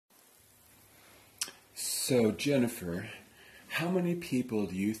So, Jennifer, how many people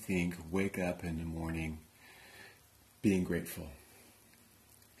do you think wake up in the morning being grateful?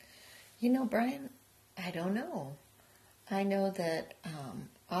 Brian, I don't know. I know that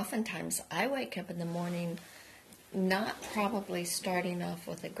oftentimes I wake up in the morning not probably starting off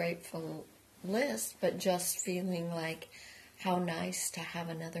with a grateful list, but just feeling like how nice to have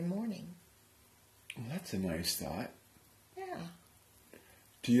another morning. Well, that's a nice thought. Yeah.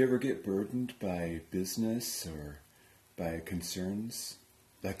 Do you ever get burdened by business or by concerns,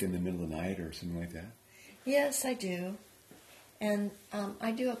 like in the middle of the night or something like that? Yes, I do. And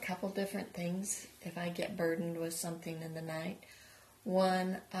I do a couple different things if I get burdened with something in the night.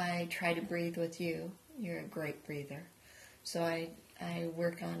 One, I try to breathe with you. You're a great breather. So I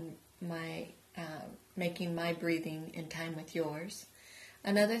work on my making my breathing in time with yours.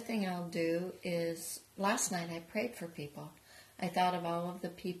 Another thing I'll do is, last night I prayed for people. I thought of all of the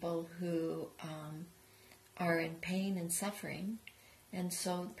people who are in pain and suffering. And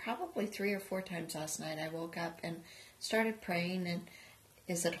so probably 3 or 4 times last night I woke up and started praying. And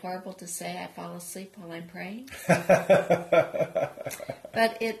is it horrible to say I fall asleep while I'm praying? But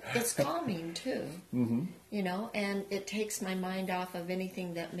it's calming too, and it takes my mind off of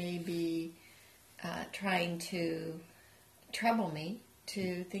anything that may be trying to trouble me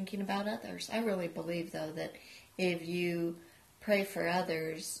to thinking about others. I really believe, though, that if you pray for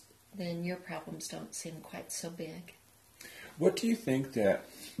others, then your problems don't seem quite so big. What do you think that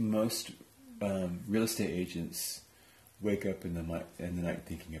most real estate agents wake up in the night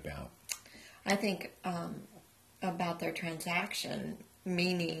thinking about? I think about their transaction,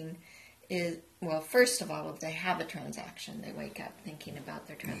 meaning is, well, first of all, if they have a transaction, they wake up thinking about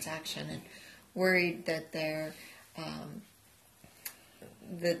their transaction and worried that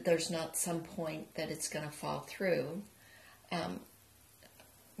that there's not some point that it's going to fall through.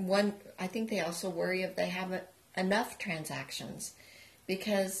 I think they also worry if they have enough transactions,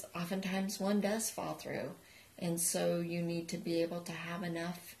 because oftentimes one does fall through. And so you need to be able to have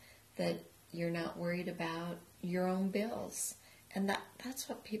enough that you're not worried about your own bills. And that's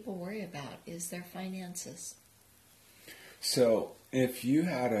what people worry about, is their finances. So if you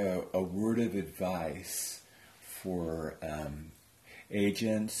had a word of advice for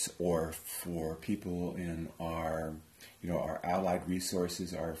agents or for people in our allied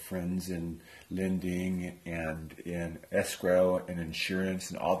resources, our friends in lending and in escrow and insurance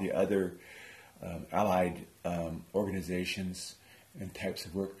and all the other allied organizations and types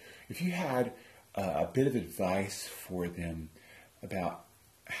of work, if you had a bit of advice for them about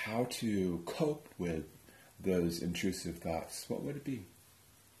how to cope with those intrusive thoughts, what would it be?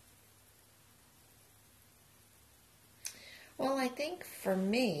 Well, I think for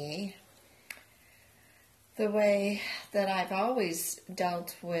me, the way that I've always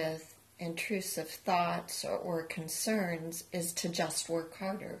dealt with intrusive thoughts or concerns is to just work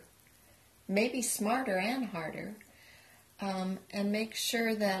harder. Maybe smarter and harder, and make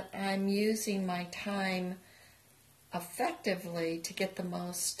sure that I'm using my time effectively to get the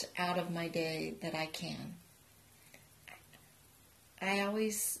most out of my day that I can. I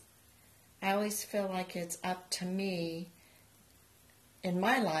always feel like it's up to me in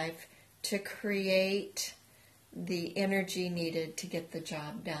my life to create the energy needed to get the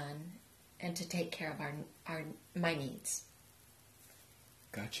job done and to take care of my needs.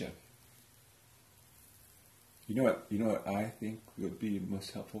 Gotcha. You know what I think would be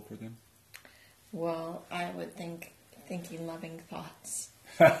most helpful for them? Well, I would think thinking loving thoughts.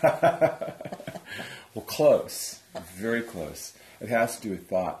 Well, close. Very close. It has to do with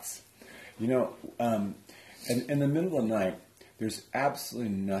thoughts. In the middle of the night, there's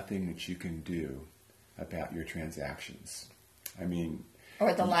absolutely nothing that you can do about your transactions.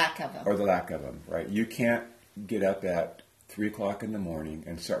 Or the lack of them. Or the lack of them, right? You can't get up at 3 o'clock in the morning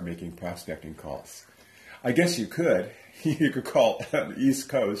and start making prospecting calls. I guess you could. You could call the East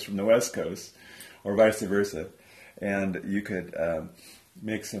Coast from the West Coast, or vice versa, and you could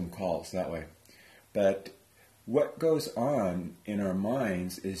make some calls that way. But what goes on in our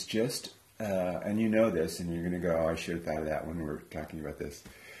minds is just, and you know this, and you're going to go, oh, I should have thought of that when we were talking about this.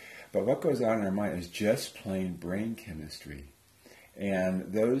 But what goes on in our mind is just plain brain chemistry.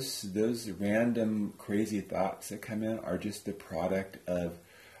 And those random crazy thoughts that come in are just the product of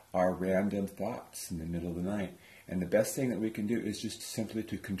our random thoughts in the middle of the night. And the best thing that we can do is just simply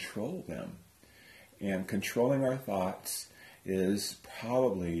to control them. And controlling our thoughts is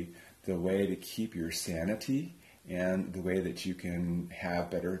probably the way to keep your sanity and the way that you can have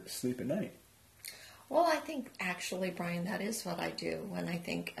better sleep at night. Well, I think actually, Brian, that is what I do when I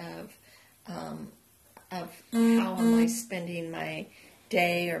think of how am I spending my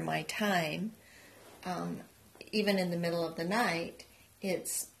day or my time. even in the middle of the night,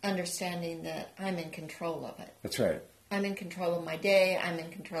 it's understanding that I'm in control of it. That's right. I'm in control of my day. I'm in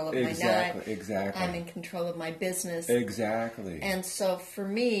control of my night. Exactly. I'm in control of my business. Exactly. And so for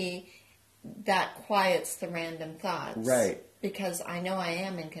me, that quiets the random thoughts. Right. Because I know I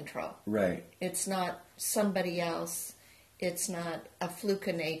am in control. Right. It's not somebody else. It's not a fluke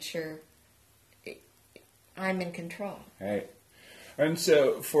of nature. I'm in control. Right. And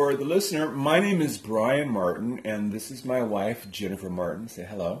so for the listener, my name is Brian Martin, and this is my wife, Jennifer Martin. Say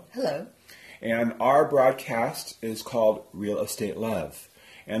hello. Hello. And our broadcast is called Real Estate Love.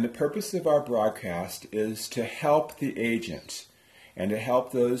 And the purpose of our broadcast is to help the agent and to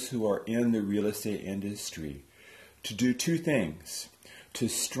help those who are in the real estate industry to do two things: to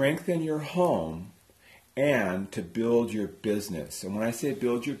strengthen your home and to build your business. And when I say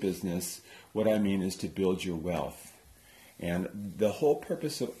build your business, what I mean is to build your wealth. And the whole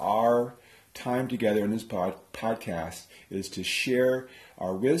purpose of our time together in this podcast is to share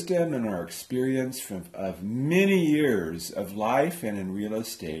our wisdom and our experience of many years of life and in real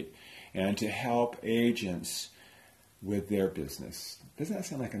estate, and to help agents with their business. Doesn't that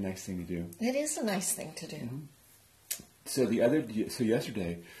sound like a nice thing to do? It is a nice thing to do. Mm-hmm. So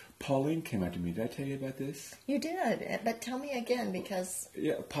yesterday, Pauline came up to me. Did I tell you about this? You did, but tell me again, because...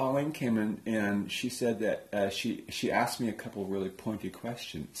 Yeah, Pauline came in and she said that she asked me a couple really pointed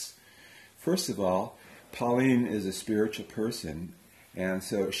questions. First of all, Pauline is a spiritual person, and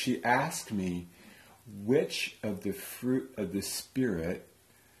so she asked me, which of the fruit of the Spirit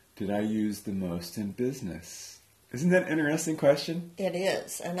did I use the most in business? Isn't that an interesting question? It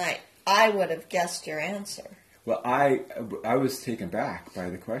is, and I would have guessed your answer. Well, I was taken back by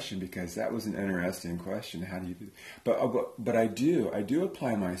the question because that was an interesting question. How do you do? But I do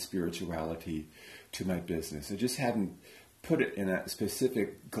apply my spirituality to my business. I just hadn't put it in a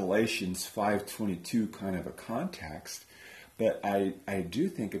specific Galatians 5:22 kind of a context. But I do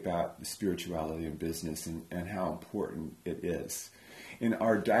think about the spirituality in business and how important it is. In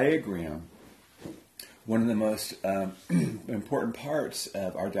our diagram, one of the most important parts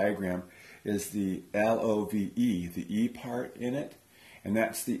of our diagram is the L-O-V-E, the E part in it, and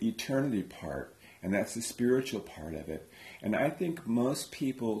that's the eternity part, and that's the spiritual part of it. And I think most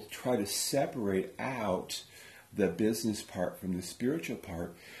people try to separate out the business part from the spiritual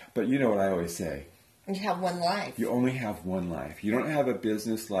part, but you know what I always say. You have one life. You only have one life. You don't have a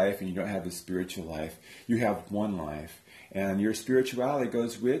business life and you don't have a spiritual life. You have one life. And your spirituality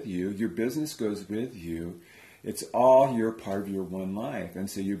goes with you. Your business goes with you. It's all your part of your one life. And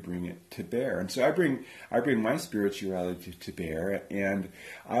so you bring it to bear. And so I bring my spirituality to bear. And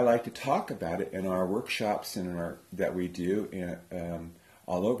I like to talk about it in our workshops and that we do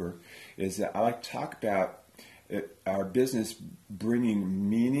all over, is that I like to talk about our business bringing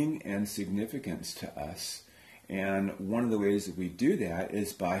meaning and significance to us. And one of the ways that we do that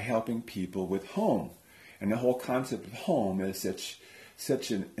is by helping people with home. And the whole concept of home is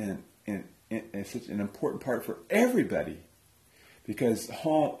such an important part for everybody, because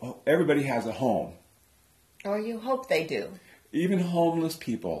everybody has a home. Or you hope they do. Even homeless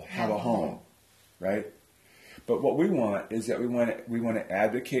people have a home, right? But what we want is that we want to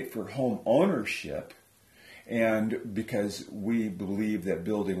advocate for home ownership. And because we believe that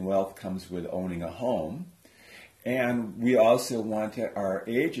building wealth comes with owning a home. And we also want our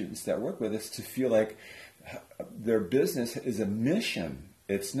agents that work with us to feel like their business is a mission.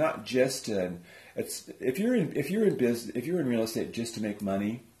 It's not just if you're in real estate just to make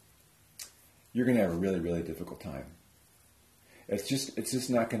money, you're going to have a really, really difficult time. It's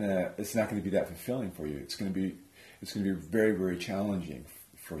not going to be that fulfilling for you. It's going to be very, very challenging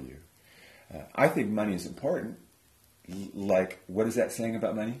for you. I think money is important. Like, what is that saying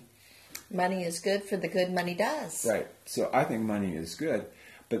about money? Money is good for the good money does. Right. So I think money is good,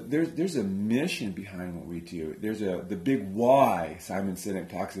 but there's a mission behind what we do. There's the big why. Simon Sinek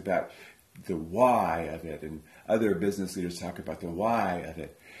talks about the why of it, and other business leaders talk about the why of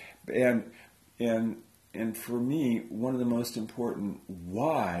it. And for me, one of the most important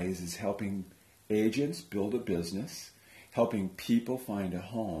whys is helping agents build a business, helping people find a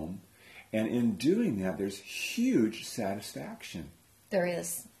home. And in doing that, there's huge satisfaction. There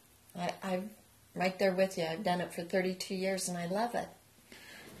is. I'm right there with you. I've done it for 32 years, and I love it.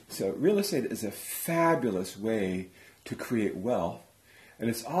 So real estate is a fabulous way to create wealth, and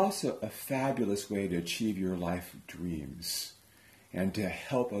it's also a fabulous way to achieve your life dreams and to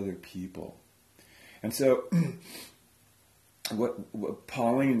help other people. And so what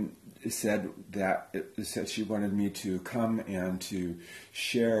Pauline said she wanted me to come and to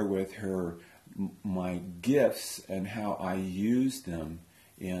share with her my gifts and how I use them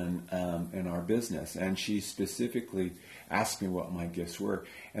in our business, and she specifically asked me what my gifts were.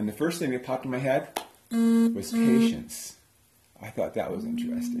 And the first thing that popped in my head was patience. I thought that was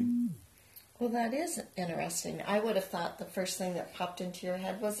interesting. Well, that is interesting. I would have thought the first thing that popped into your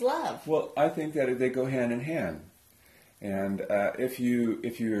head was love. Well, I think that they go hand in hand. And if you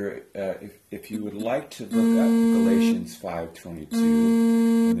would like to look up Galatians 5:22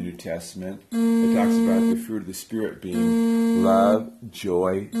 in the New Testament, it talks about the fruit of the Spirit being love,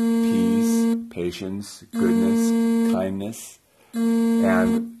 joy, peace, patience, goodness, kindness,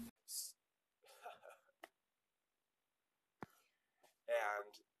 and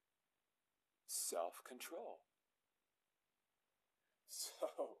self-control.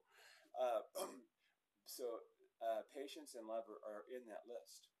 So, patience and love are in that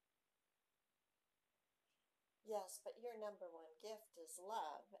list. Yes, but your number one gift is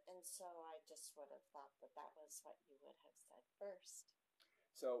love, and so I just would have thought that that was what you would have said first.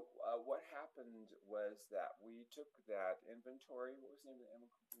 So what happened was that we took that inventory. What was the name of the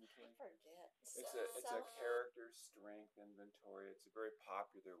inventory? I forget. It's a character strength inventory. It's a very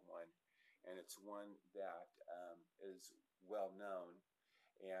popular one, and it's one that is well known.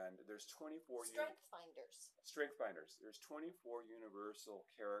 And there's 24 Strength Finders. There's 24 universal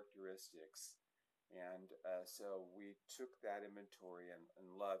characteristics, and so we took that inventory, and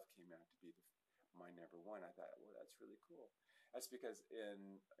love came out to be my number one. I thought, well, that's really cool. That's because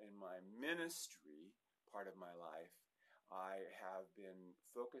in my ministry part of my life, I have been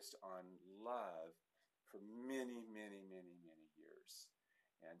focused on love for many, many, many, many years,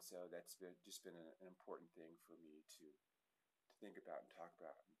 and so that's been an important thing for me to think about and talk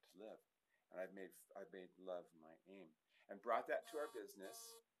about and to live. And I've made love my aim and brought that to our business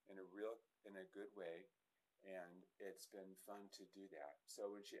in a good way. And it's been fun to do that. So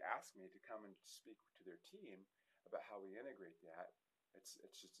when she asked me to come and speak to their team about how we integrate that, it's a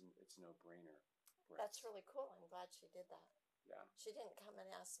no-brainer for us. That's really cool. I'm glad she did that. Yeah. She didn't come and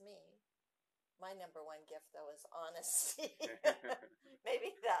ask me. My number one gift, though, is honesty.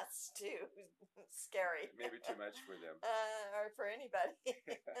 Maybe that's too scary. Maybe too much for them. Or for anybody.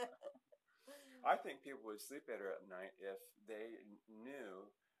 I think people would sleep better at night if they knew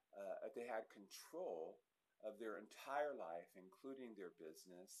if they had control of their entire life, including their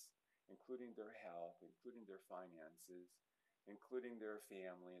business, including their health, including their finances, including their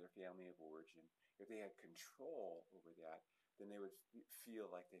family of origin. If they had control over that, then they would feel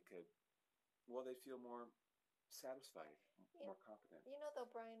like they could. Well, they'd feel more satisfied, more competent. You know, though,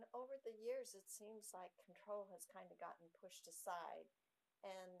 Brian, over the years, it seems like control has kind of gotten pushed aside,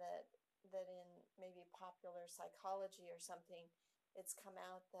 and that in maybe popular psychology or something, it's come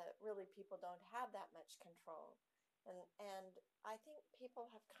out that really people don't have that much control, and I think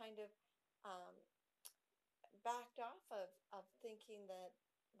people have kind of backed off of thinking that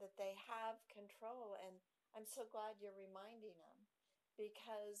they have control, and I'm so glad you're reminding them,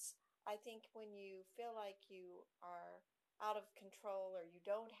 because I think when you feel like you are out of control or you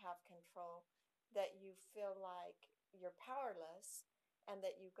don't have control, that you feel like you're powerless and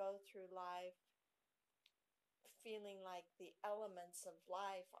that you go through life feeling like the elements of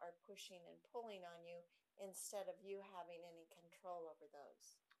life are pushing and pulling on you instead of you having any control over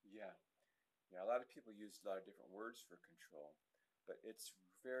those. Yeah. Yeah, a lot of people use a lot of different words for control, but it's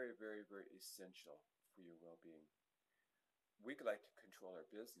very, very, very essential for your well-being. We could like to control our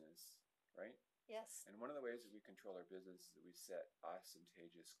business, right? Yes. And one of the ways that we control our business is that we set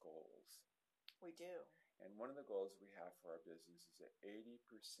ostentatious goals. We do. And one of the goals we have for our business is that 80%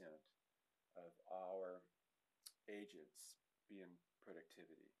 of our agents be in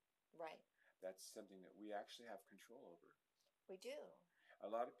productivity. Right. That's something that we actually have control over. We do. A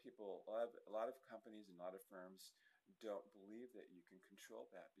lot of people, a lot of companies and a lot of firms don't believe that you can control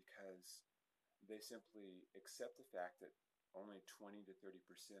that because they simply accept the fact that only 20 to 30%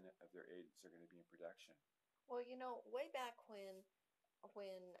 of their agents are going to be in production. Well, you know, way back when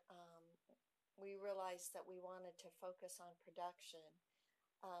we realized that we wanted to focus on production,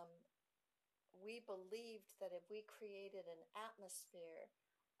 we believed that if we created an atmosphere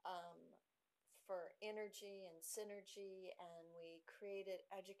for energy and synergy, and we created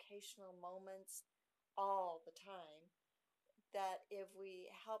educational moments all the time, that if we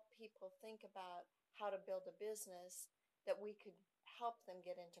help people think about how to build a business, that we could help them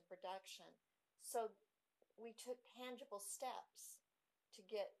get into production. So we took tangible steps to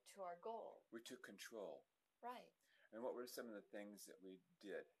get to our goal. We took control. Right. And what were some of the things that we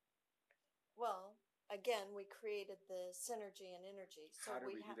did? Well, again, we created the synergy and energy. So how do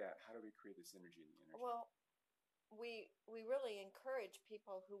we do that? How do we create this energy and the energy? Well, we really encourage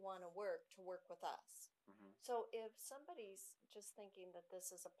people who want to work with us. Mm-hmm. So if somebody's just thinking that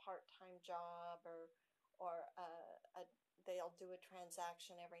this is a part-time job or they'll do a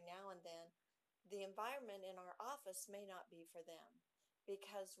transaction every now and then, the environment in our office may not be for them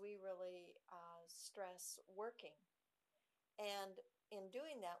because we really stress working. And in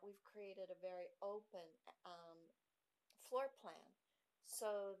doing that, we've created a very open floor plan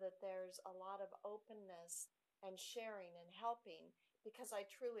so that there's a lot of openness and sharing and helping because I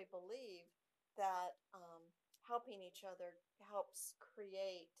truly believe that helping each other helps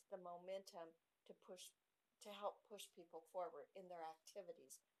create the momentum to push to help push people forward in their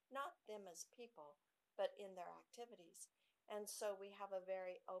activities, not them as people, but in their activities. And so we have a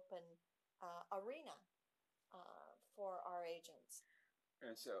very open arena for our agents.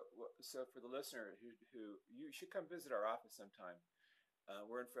 And so for the listener who you should come visit our office sometime.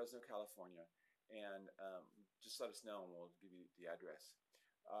 We're in Fresno, California, and just let us know, and we'll give you the address.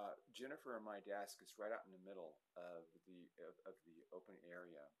 Jennifer and my desk is right out in the middle of the open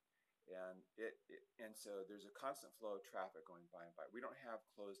area, and and so there's a constant flow of traffic going by and by. We don't have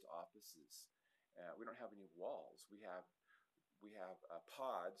closed offices. We don't have any walls. We have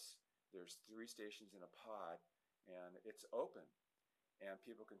pods. There's 3 stations in a pod, and it's open, and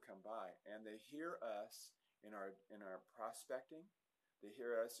people can come by, and they hear us in our prospecting. They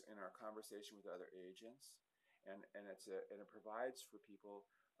hear us in our conversation with other agents, and it provides for people,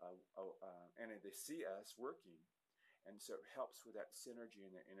 and they see us working, and so it helps with that synergy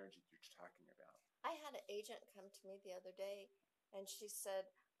and the energy you're talking about. I had an agent come to me the other day, and she said,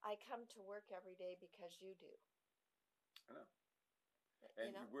 "I come to work every day because you do." I know,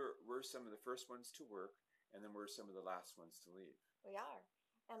 and we're some of the first ones to work, and then we're some of the last ones to leave. We are,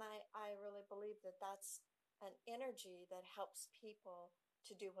 and I really believe that that's an energy that helps people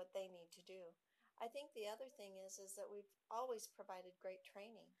to do what they need to do. I think the other thing is that we've always provided great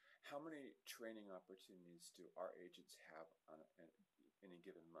training. How many training opportunities do our agents have in any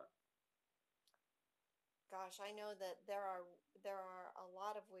given month? Gosh, I know that there are a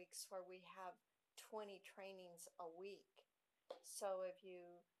lot of weeks where we have 20 trainings a week. So if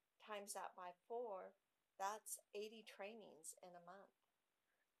you times that by 4, that's 80 trainings in a month.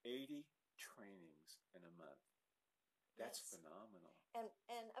 80 trainings in a month. That's Yes. phenomenal. And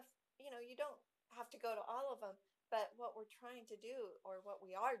you don't have to go to all of them, but what we're trying to do, or what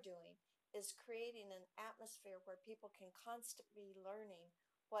we are doing, is creating an atmosphere where people can constantly be learning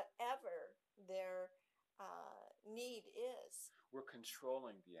whatever their need is. We're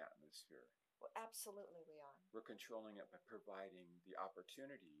controlling the atmosphere. Well, absolutely, we are. We're controlling it by providing the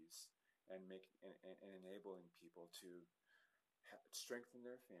opportunities and enabling people to strengthen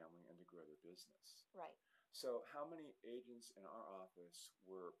their family and to grow their business. Right. So how many agents in our office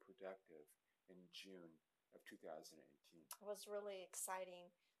were productive in June of 2018? It was really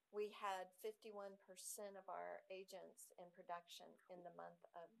exciting. We had 51% of our agents in production in the month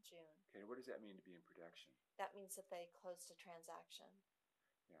of June. Okay, what does that mean to be in production? That means that they closed a transaction.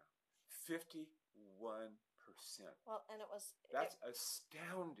 Yeah. 51%. Well, and That's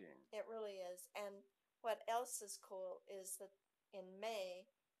astounding. It really is. And what else is cool is that in May,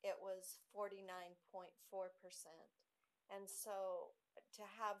 it was 49.4%. And so to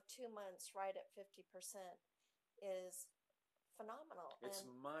have 2 months right at 50% is phenomenal. It's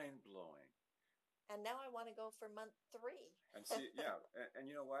mind-blowing. And now I want to go for month 3. And see, yeah, and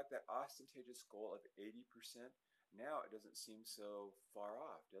you know what? That ostentatious goal of 80%, now it doesn't seem so far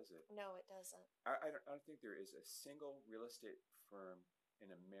off, does it? No, it doesn't. I don't think there is a single real estate firm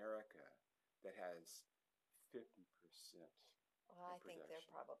in America that has 50%. Well, I think there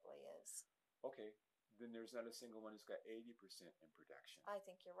probably is. Okay, then there's not a single one who's got 80% in production. I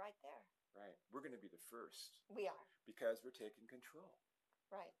think you're right there. Right. We're going to be the first. We are. Because we're taking control.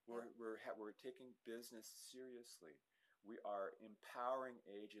 Right. We're taking business seriously. We are empowering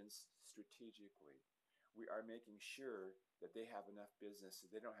agents strategically. We are making sure that they have enough business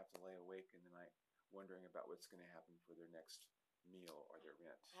so they don't have to lay awake in the night wondering about what's going to happen for their next meal or their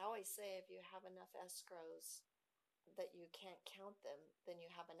rent. I always say if you have enough escrows that you can't count them, then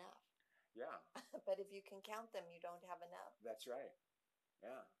you have enough. Yeah. But if you can count them, you don't have enough. That's right.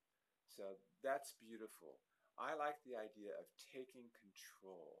 Yeah. So that's beautiful. I like the idea of taking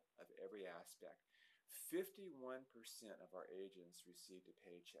control of every aspect. 51% of our agents received a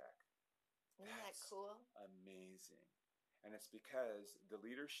paycheck. Isn't that cool? Amazing. And it's because the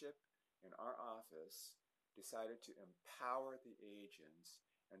leadership in our office decided to empower the agents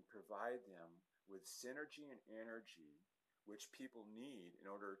and provide them with synergy and energy which people need in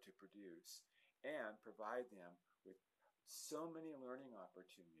order to produce, and provide them with so many learning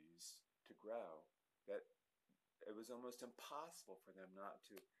opportunities to grow that it was almost impossible for them not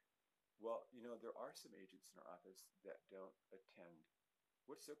to. Well, there are some agents in our office that don't attend.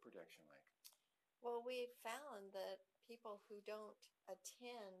 What's their production like? Well, we found that people who don't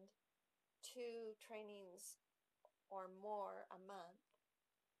attend 2 trainings or more a month,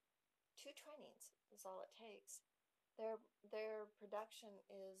 2 trainings is all it takes. Their production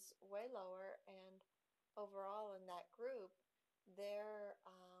is way lower, and overall in that group, their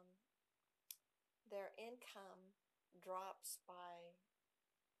their income drops by,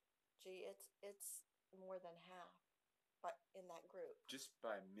 gee, it's more than half, but in that group. Just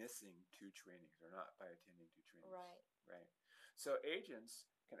by missing 2 trainings or not by attending 2 trainings. Right. Right. So agents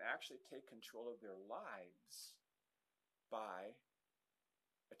can actually take control of their lives by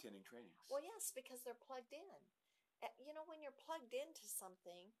attending trainings. Well, yes, because they're plugged in. When you're plugged into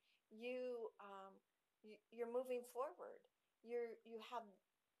something, you're moving forward. You have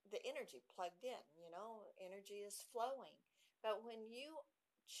the energy plugged in. Energy is flowing. But when you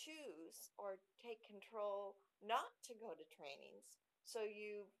choose or take control not to go to trainings, so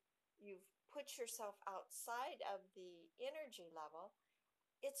you've put yourself outside of the energy level,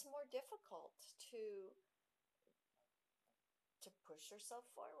 it's more difficult to push yourself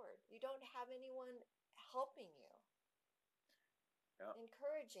forward. You don't have anyone helping you, Yeah.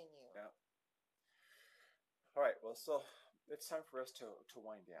 encouraging you. Yeah. All right. Well, so it's time for us to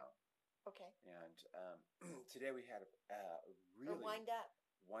wind down. Okay. And today we had a really... Or wind up.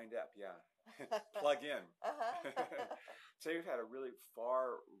 Wind up, yeah. Plug in. Uh-huh. Today we've had a really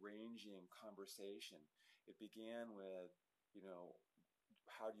far-ranging conversation. It began with,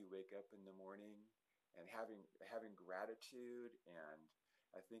 how do you wake up in the morning, and having gratitude and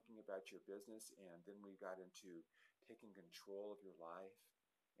thinking about your business, and then we got into taking control of your life,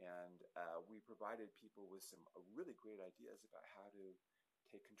 and we provided people with some really great ideas about how to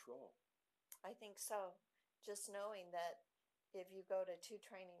take control. I think so. Just knowing that if you go to 2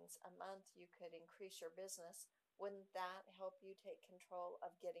 trainings a month, you could increase your business. Wouldn't that help you take control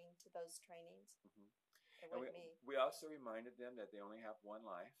of getting to those trainings? Mm-hmm. It would be. We also reminded them that they only have one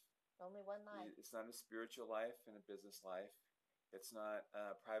life. Only one life. It's not a spiritual life and a business life. It's not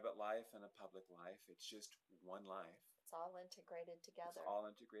a private life and a public life. It's just one life. It's all integrated together. It's all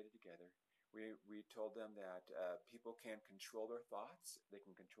integrated together. We told them that people can control their thoughts, they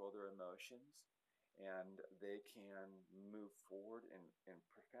can control their emotions, and they can move forward in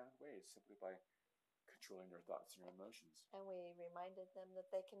profound ways simply by controlling their thoughts and their emotions. And we reminded them that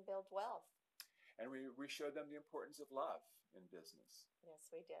they can build wealth. And we showed them the importance of love in business.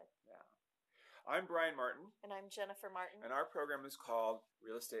 Yes, we did. Yeah. I'm Brian Martin. And I'm Jennifer Martin. And our program is called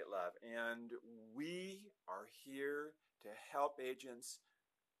Real Estate Love. And we are here to help agents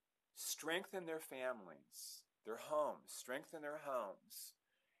strengthen their families, their homes, strengthen their homes,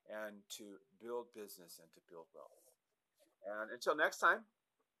 and to build business and to build wealth. And until next time,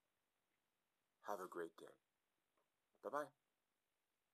 have a great day. Bye-bye.